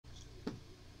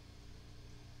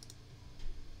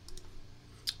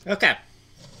Okay.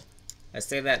 I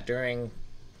say that during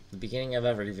the beginning of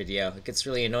every video. It gets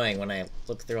really annoying when I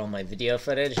look through all my video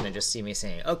footage and I just see me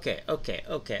saying, okay, okay,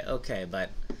 okay, okay, but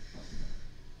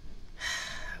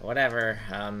whatever.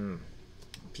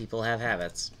 People have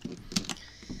habits.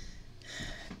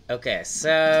 Okay,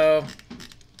 so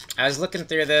I was looking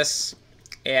through this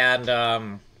and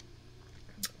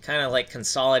kind of like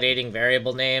consolidating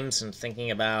variable names and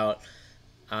thinking about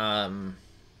um,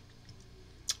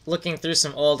 looking through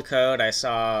some old code. I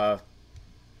saw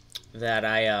that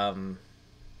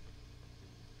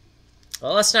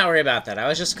well, let's not worry about that. I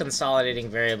was just consolidating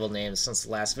variable names since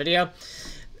the last video.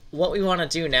 What we want to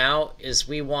do now is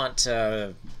we want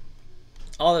to...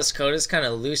 all this code is kind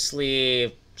of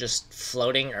loosely just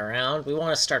floating around. We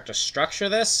want to start to structure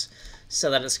this so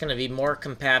that it's going to be more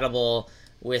compatible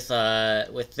with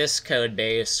this code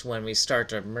base when we start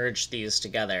to merge these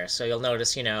together. So you'll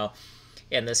notice, you know,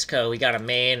 in this code we got a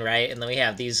main, right? And then we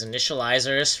have these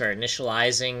initializers for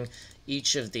initializing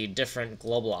each of the different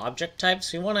global object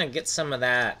types. We want to get some of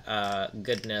that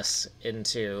goodness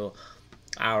into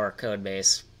our code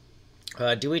base.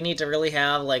 Do we need to really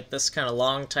have like this kind of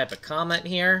long type of comment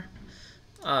here?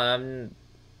 You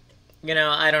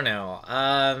know, I don't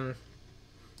know.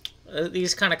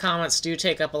 These kind of comments do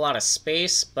take up a lot of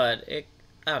space, but I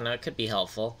don't know, it could be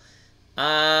helpful.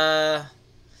 I'm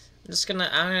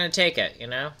gonna take it, you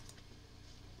know?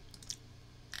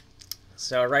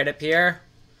 So right up here,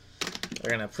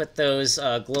 we're gonna put those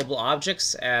global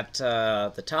objects at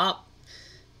the top,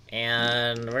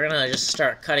 and we're gonna just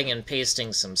start cutting and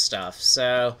pasting some stuff.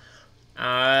 So,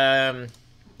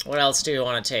 what else do we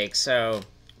want to take? So,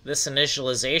 this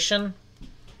initialization,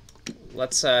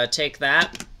 let's take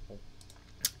that,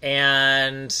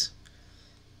 and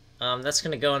that's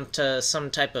going to go into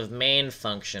some type of main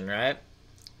function, right?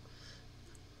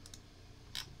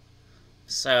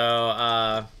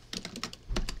 So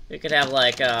we could have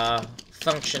like a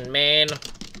function main,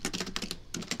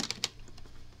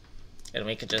 and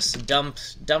we could just dump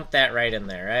that right in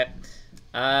there, right?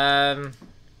 I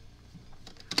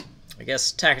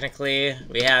guess technically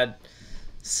we had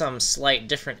some slight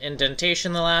different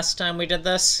indentation the last time we did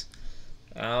this.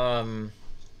 You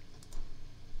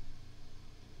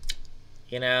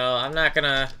know, I'm not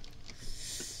gonna...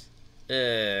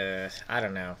 I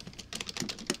don't know.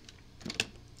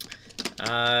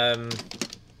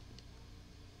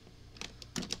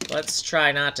 Let's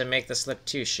try not to make this look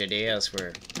too shitty as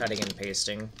we're cutting and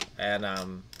pasting. And,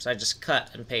 so I just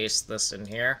cut and paste this in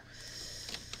here.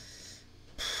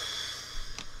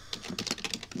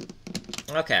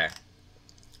 Okay.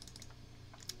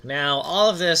 Now, all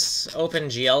of this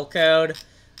OpenGL code,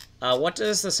 what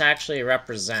does this actually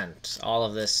represent, all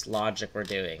of this logic we're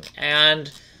doing?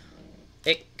 And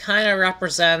it kind of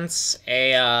represents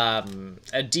a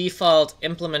default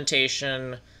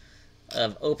implementation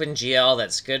of OpenGL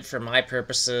that's good for my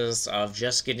purposes of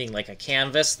just getting like a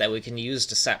canvas that we can use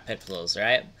to set pixels,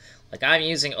 right? Like I'm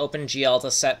using OpenGL to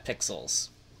set pixels.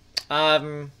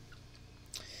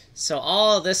 So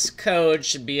all of this code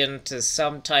should be into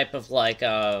some type of like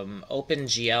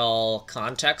OpenGL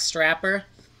context wrapper,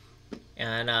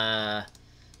 and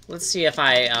let's see if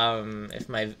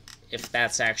if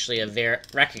that's actually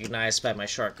recognized by my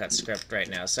shortcut script right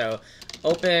now. So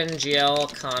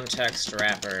OpenGL context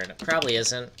wrapper, and it probably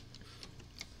isn't.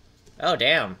 Oh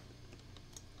damn.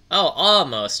 Oh,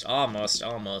 almost.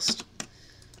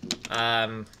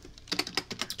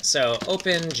 So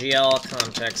OpenGL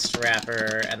context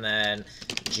wrapper, and then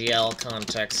GL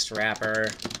context wrapper.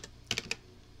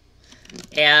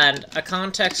 And a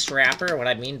context wrapper, what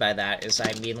I mean by that is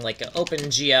I mean like an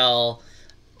OpenGL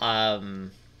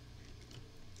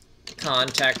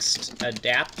context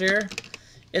adapter.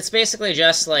 It's basically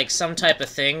just like some type of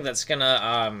thing that's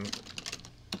gonna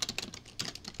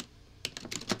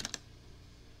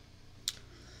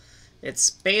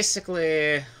it's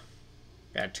basically,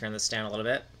 gotta turn this down a little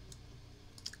bit.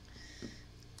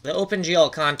 The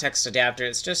OpenGL context adapter,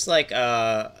 it's just like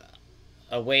a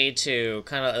way to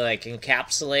kind of like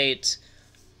encapsulate,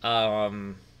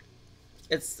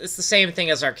 it's the same thing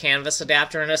as our canvas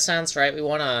adapter in a sense, right? We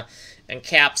want to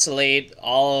encapsulate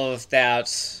all of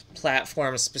that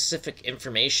platform-specific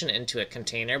information into a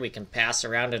container we can pass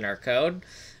around in our code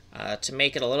to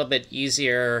make it a little bit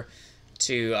easier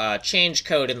to change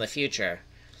code in the future.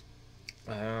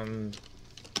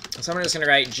 So I'm just going to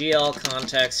write GL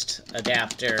context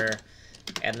adapter,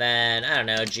 and then, I don't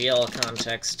know, GL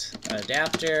context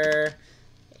adapter,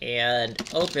 and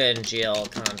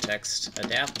OpenGL context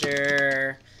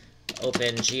adapter,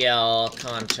 OpenGL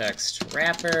context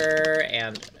wrapper,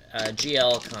 and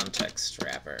GL context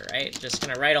wrapper, right? Just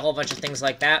going to write a whole bunch of things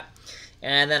like that.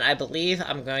 And then I believe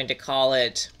I'm going to call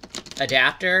it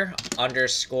adapter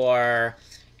underscore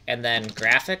and then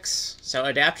graphics. So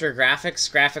adapter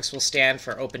graphics will stand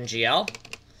for OpenGL.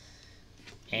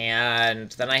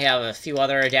 And then I have a few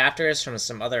other adapters from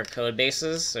some other code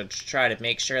bases, so to try to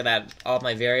make sure that all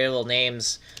my variable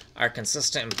names are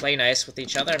consistent and play nice with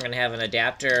each other, I'm going to have an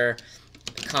adapter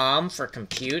com for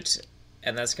compute,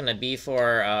 and that's going to be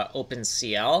for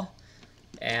OpenCL.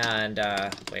 And,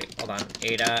 wait, hold on,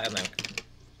 Ada,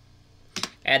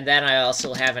 and then I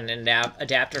also have an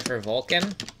adapter for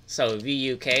Vulkan, so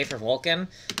VUK for Vulkan.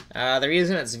 The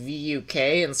reason it's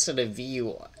VUK instead of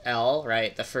VUL,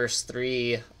 right, the first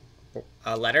three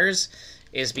letters,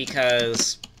 is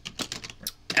because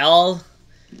L,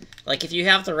 like if you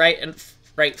have the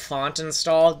right font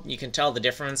installed, you can tell the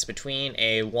difference between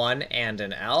a 1 and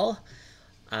an L.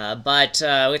 But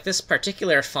with this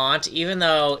particular font, even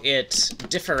though it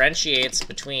differentiates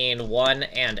between 1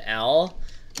 and L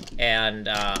and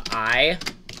I,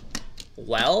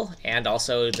 well, and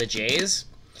also the J's,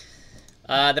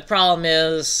 the problem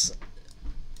is,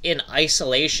 in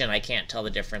isolation, I can't tell the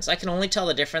difference. I can only tell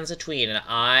the difference between an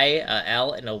I, a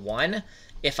L, and a 1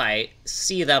 if I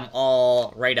see them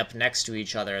all right up next to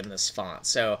each other in this font.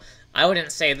 So I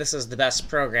wouldn't say this is the best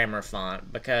programmer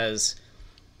font because,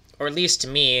 or at least to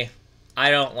me, I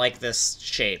don't like this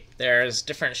shape. There's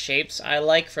different shapes I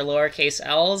like for lowercase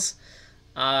l's.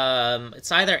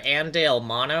 It's either Andale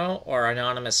Mono or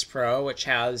Anonymous Pro, which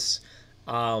has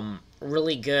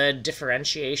really good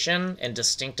differentiation and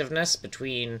distinctiveness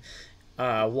between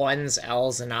ones,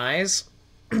 L's, and I's.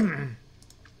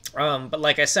 But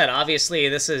like I said, obviously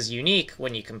this is unique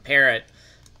when you compare it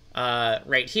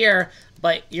right here,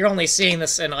 but you're only seeing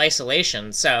this in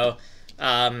isolation. So,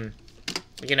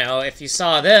 you know, if you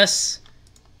saw this,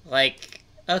 like,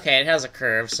 okay, it has a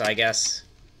curve, so I guess.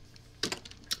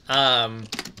 But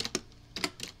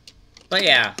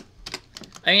yeah.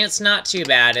 I mean, it's not too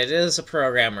bad. It is a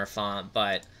programmer font,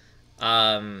 but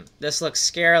this looks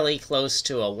scarily close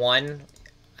to a 1,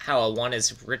 how a 1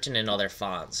 is written in other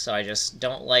fonts. So I just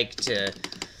don't like to...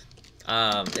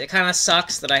 it kind of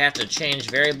sucks that I have to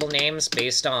change variable names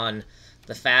based on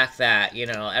the fact that, you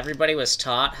know, everybody was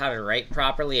taught how to write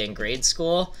properly in grade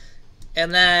school,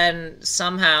 and then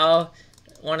somehow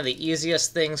one of the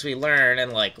easiest things we learn in,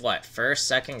 like, what, first,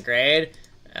 second grade...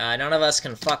 none of us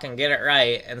can fucking get it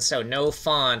right, and so no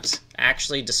font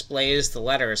actually displays the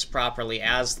letters properly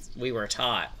as we were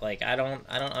taught. Like, I don't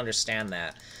understand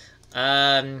that.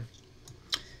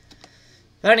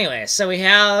 But anyway, so we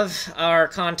have our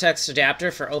context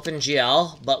adapter for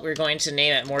OpenGL, but we're going to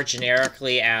name it more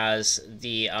generically as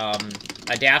the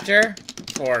adapter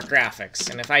for graphics.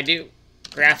 And if I do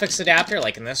graphics adapter,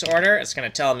 like in this order, it's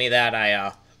going to tell me that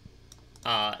I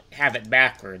have it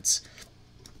backwards.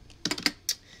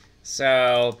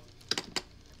 So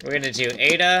we're going to do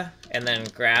Ada, and then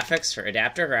graphics for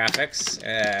adapter graphics,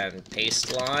 and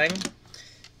paste line.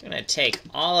 I'm going to take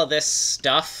all of this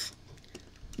stuff,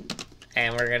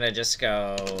 and we're going to just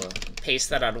go paste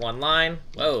that on one line.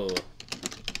 Whoa.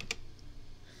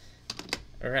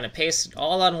 We're going to paste it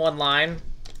all on one line,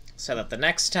 so that the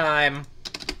next time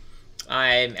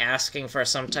I'm asking for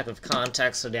some type of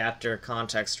context adapter,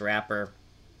 context wrapper,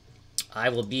 I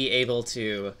will be able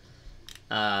to...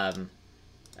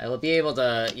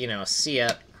 you know, see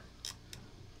it.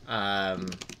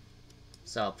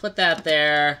 So I'll put that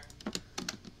there,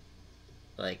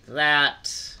 like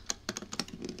that,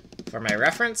 for my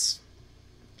reference.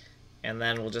 And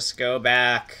then we'll just go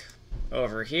back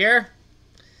over here.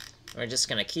 We're just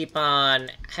going to keep on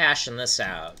hashing this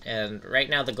out. And right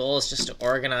now the goal is just to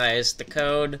organize the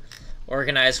code,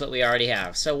 organize what we already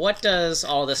have. So what does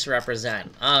all this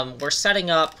represent? We're setting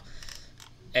up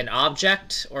an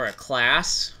object or a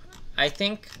class, I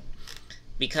think,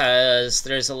 because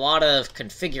there's a lot of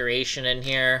configuration in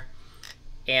here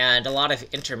and a lot of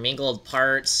intermingled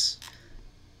parts,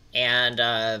 and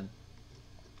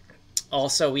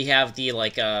also we have the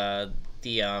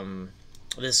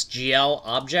this GL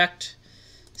object.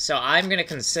 So I'm going to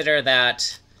consider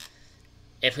that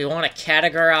if we want to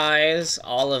categorize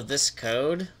all of this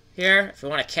code here, if we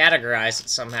want to categorize it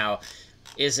somehow,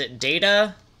 is it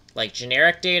data, like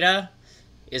generic data?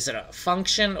 Is it a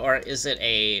function, or is it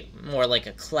a more like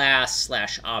a class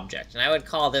 / object? And I would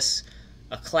call this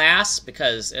a class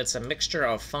because it's a mixture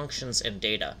of functions and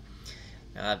data.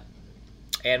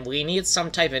 And we need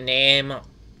some type of name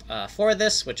for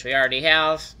this, which we already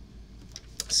have.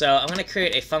 So I'm going to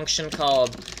create a function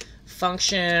called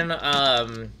function,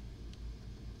 and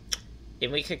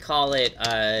we could call it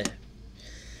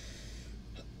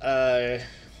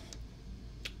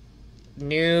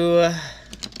new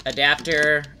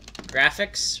adapter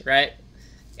graphics, right?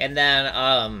 And then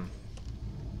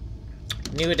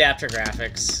new adapter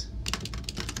graphics.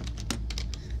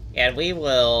 And we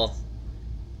will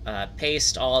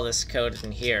paste all this code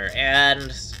in here.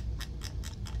 And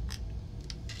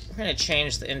we're going to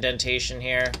change the indentation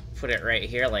here, put it right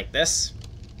here like this.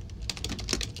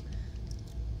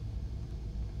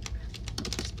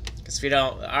 Because we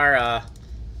don't,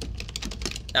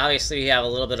 obviously we have a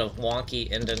little bit of wonky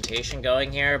indentation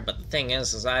going here, but the thing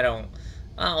is I don't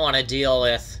want to deal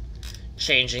with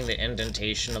changing the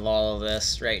indentation of all of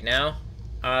this right now.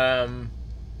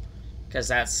 Because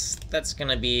that's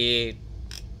gonna be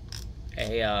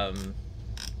a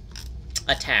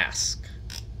task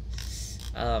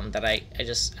that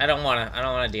I don't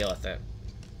wanna deal with it.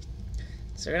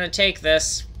 So we're gonna take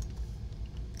this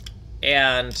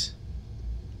and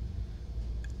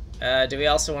do we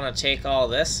also want to take all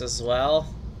this as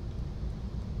well?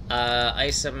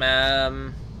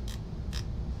 Isomem.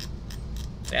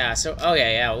 Yeah, so, oh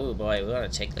yeah, ooh boy, we want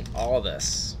to take like all of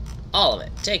this. All of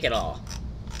it, take it all.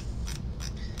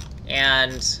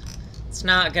 And it's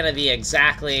not going to be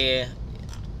exactly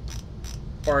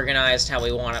organized how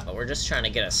we want it, but we're just trying to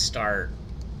get a start.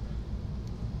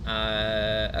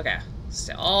 Okay,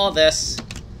 so all this,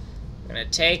 we're going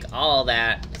to take all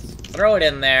that, throw it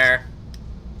in there,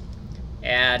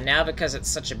 and now because it's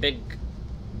such a big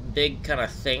kind of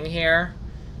thing here,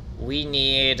 we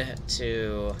need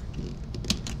to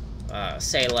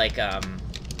say like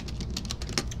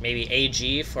maybe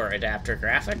AG for adapter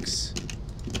graphics,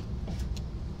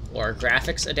 or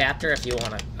graphics adapter if you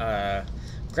want to.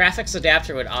 Graphics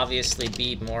adapter would obviously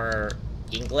be more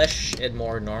English and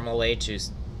more normal way to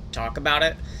talk about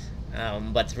it.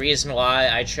 But the reason why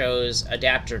I chose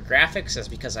adapter graphics is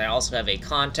because I also have a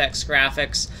context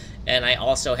graphics, and I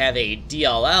also have a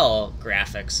DLL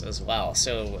graphics as well.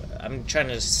 So I'm trying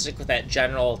to stick with that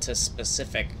general to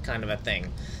specific kind of a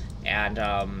thing.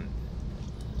 And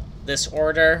this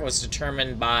order was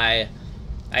determined by,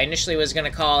 I initially was going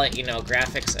to call it, you know,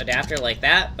 graphics adapter like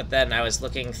that, but then I was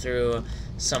looking through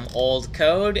some old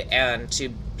code, and to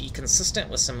be consistent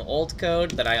with some old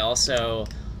code that I also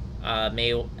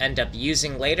may end up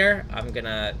using later, I'm going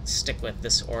to stick with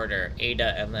this order,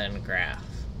 ADA and then graph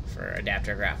for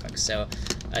adapter graphics. So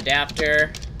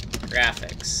adapter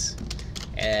graphics,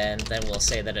 and then we'll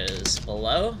say that it is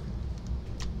below.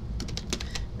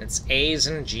 It's A's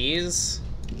and G's.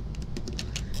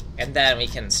 And then we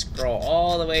can scroll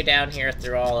all the way down here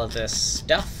through all of this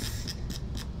stuff.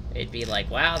 It'd be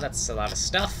like, wow, that's a lot of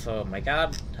stuff. Oh my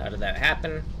god, how did that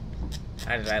happen?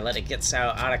 How did I let it get so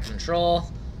out of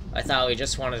control? I thought we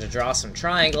just wanted to draw some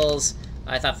triangles.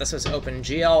 I thought this was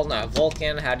OpenGL, not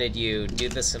Vulkan. How did you do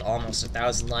this in almost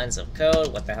 1,000 lines of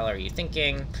code? What the hell are you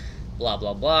thinking? Blah,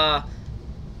 blah, blah.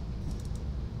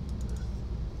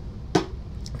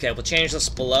 Okay, we'll change this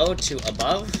below to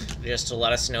above, just to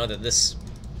let us know that this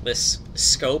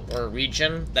scope or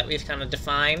region that we've kind of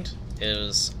defined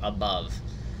is above.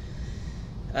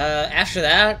 After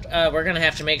that, we're going to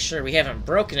have to make sure we haven't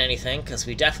broken anything, because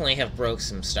we definitely have broke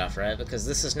some stuff, right? Because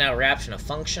this is now wrapped in a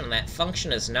function, and that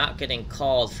function is not getting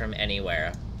called from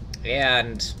anywhere.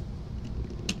 And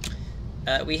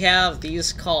we have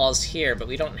these calls here, but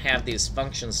we don't have these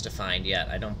functions defined yet,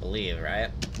 I don't believe, right?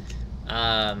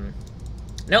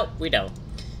 Nope, we don't.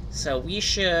 So we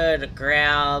should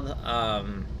grab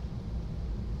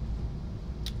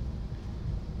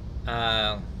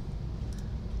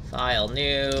file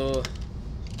new,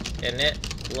 init,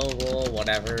 global,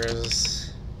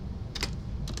 whatever's,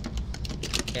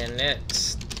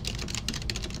 init,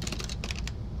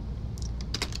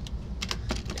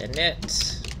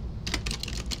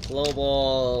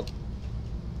 global,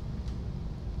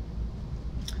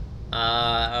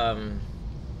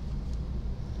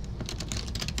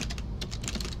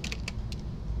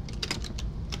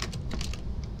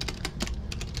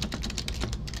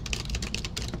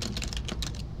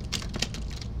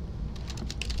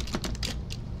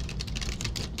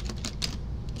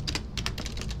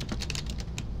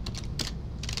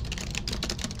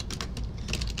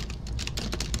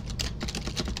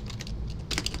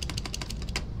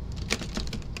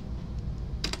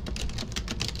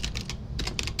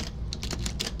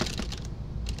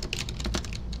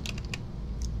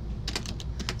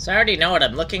 so I already know what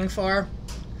I'm looking for.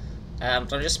 So I'm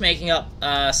just making up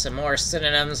some more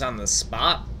synonyms on the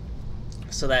spot,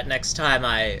 so that next time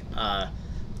I,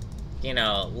 you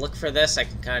know, look for this, I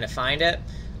can kind of find it.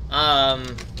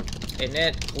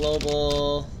 Init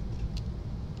global,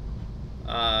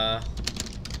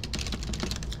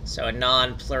 so a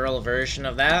non-plural version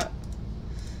of that.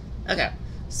 Okay,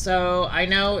 So I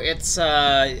know it's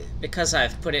because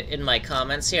I've put it in my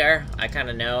comments here, I kind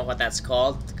of know what that's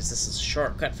called because this is a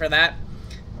shortcut for that.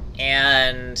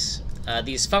 And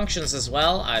these functions as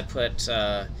well, I put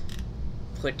the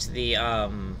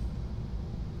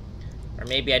or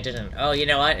maybe I didn't. Oh, you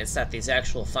know what? It's that these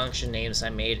actual function names I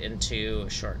made into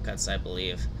shortcuts, I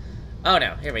believe. Oh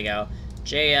no, here we go.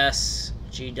 JS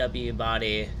GW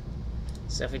body.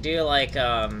 So if we do like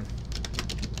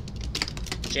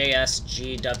JS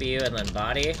GW and then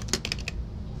body,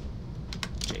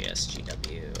 JS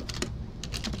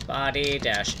GW body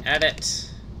dash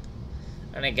edit,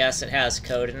 and I guess it has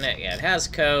code in it. Yeah, it has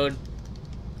code.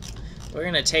 We're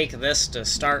gonna take this to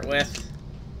start with,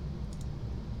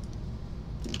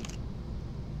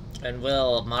 and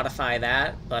we'll modify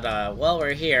that. But while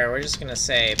we're here, we're just gonna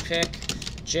say pick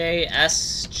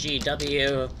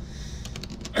JSGW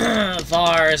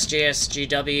vars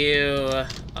JSGW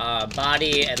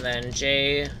body, and then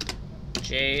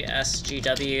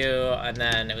JSGW, and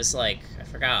then it was like, I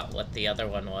forgot what the other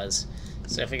one was.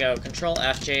 So if we go Control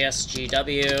F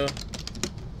JSGW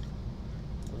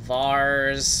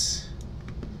vars,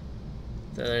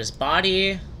 there's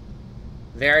body,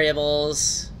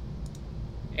 variables,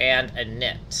 and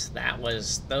init.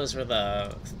 Those were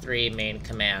the three main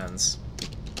commands.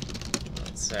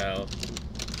 So,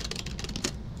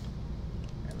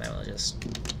 and then we'll just,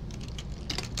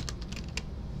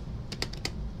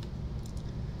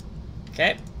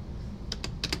 okay.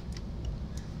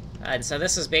 And so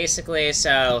this is basically,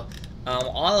 so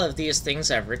all of these things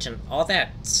I've written, all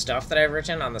that stuff that I've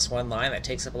written on this one line that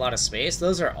takes up a lot of space,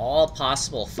 those are all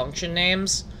possible function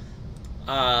names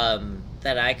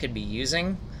that I could be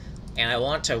using, and I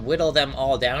want to whittle them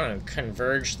all down and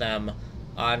converge them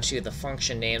onto the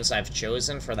function names I've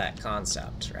chosen for that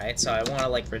concept, right? So I want to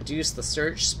like reduce the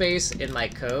search space in my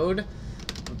code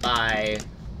by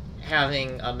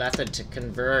having a method to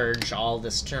converge all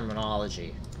this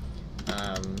terminology.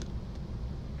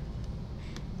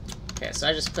 Okay, so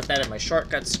I just put that in my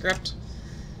shortcut script.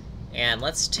 And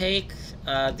let's take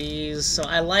these. So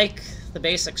I like the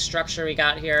basic structure we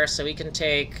got here. So we can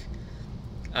take,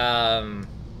 what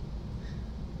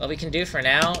we can do for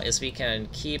now is we can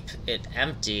keep it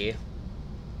empty,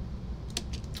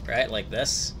 right, like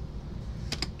this.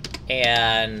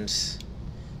 And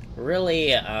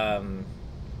really, in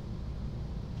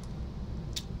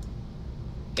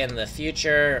the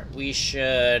future, we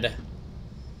should,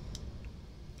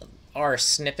 our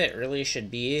snippet really should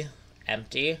be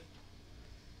empty.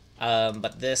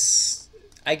 But this,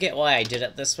 I get why I did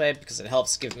it this way, because it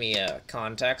helps give me a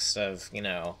context of, you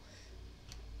know,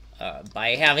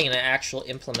 by having an actual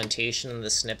implementation in the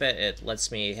snippet, it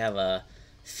lets me have a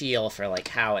feel for like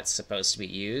how it's supposed to be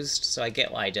used. So I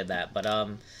get why I did that. But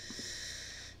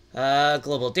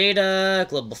global data,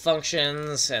 global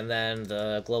functions, and then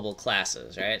the global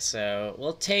classes, right? So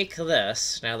we'll take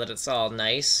this now that it's all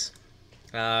nice.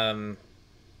 And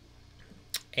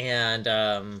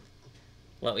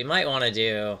what we might want to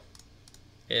do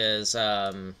is,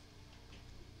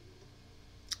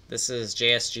 this is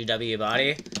JSGW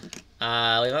body.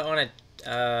 We might want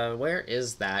to, where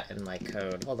is that in my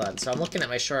code? Hold on. So I'm looking at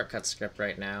my shortcut script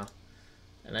right now,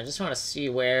 and I just want to see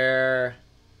where,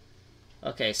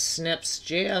 okay, snips,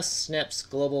 JS snips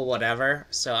global whatever.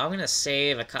 So I'm going to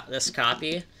save this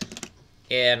copy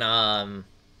in,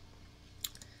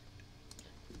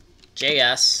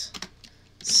 JS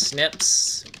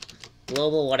snips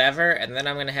global whatever, and then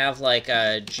I'm gonna have like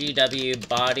a GW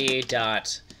body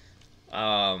dot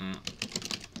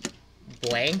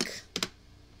blank,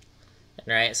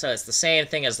 right? So it's the same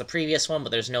thing as the previous one,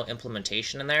 but there's no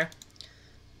implementation in there.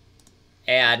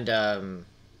 And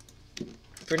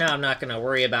for now, I'm not gonna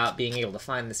worry about being able to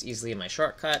find this easily in my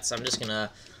shortcuts. I'm just gonna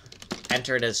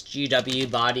enter it as GW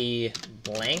body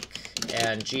blank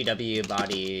and GW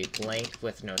body blank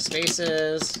with no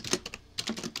spaces,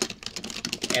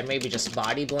 and maybe just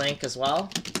body blank as well,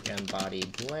 and body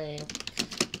blank,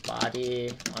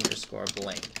 body underscore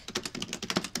blank,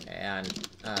 and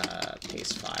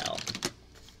paste file.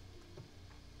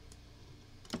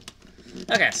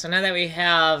 Okay, so now that we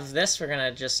have this, we're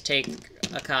gonna just take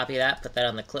a copy of that, put that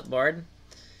on the clipboard,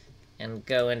 and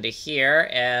go into here,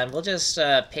 and we'll just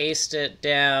paste it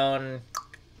down.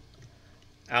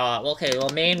 Okay, well,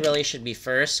 main really should be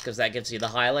first, because that gives you the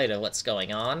highlight of what's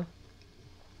going on.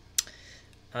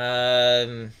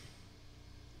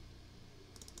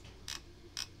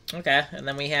 Okay, and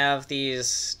then we have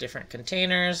these different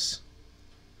containers.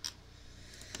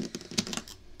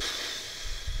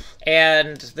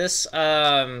 And this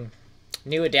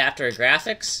new adapter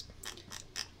graphics,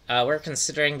 we're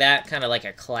considering that kind of like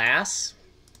a class.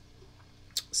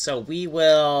 So we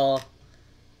will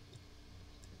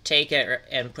take it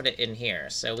and put it in here.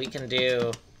 So we can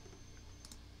do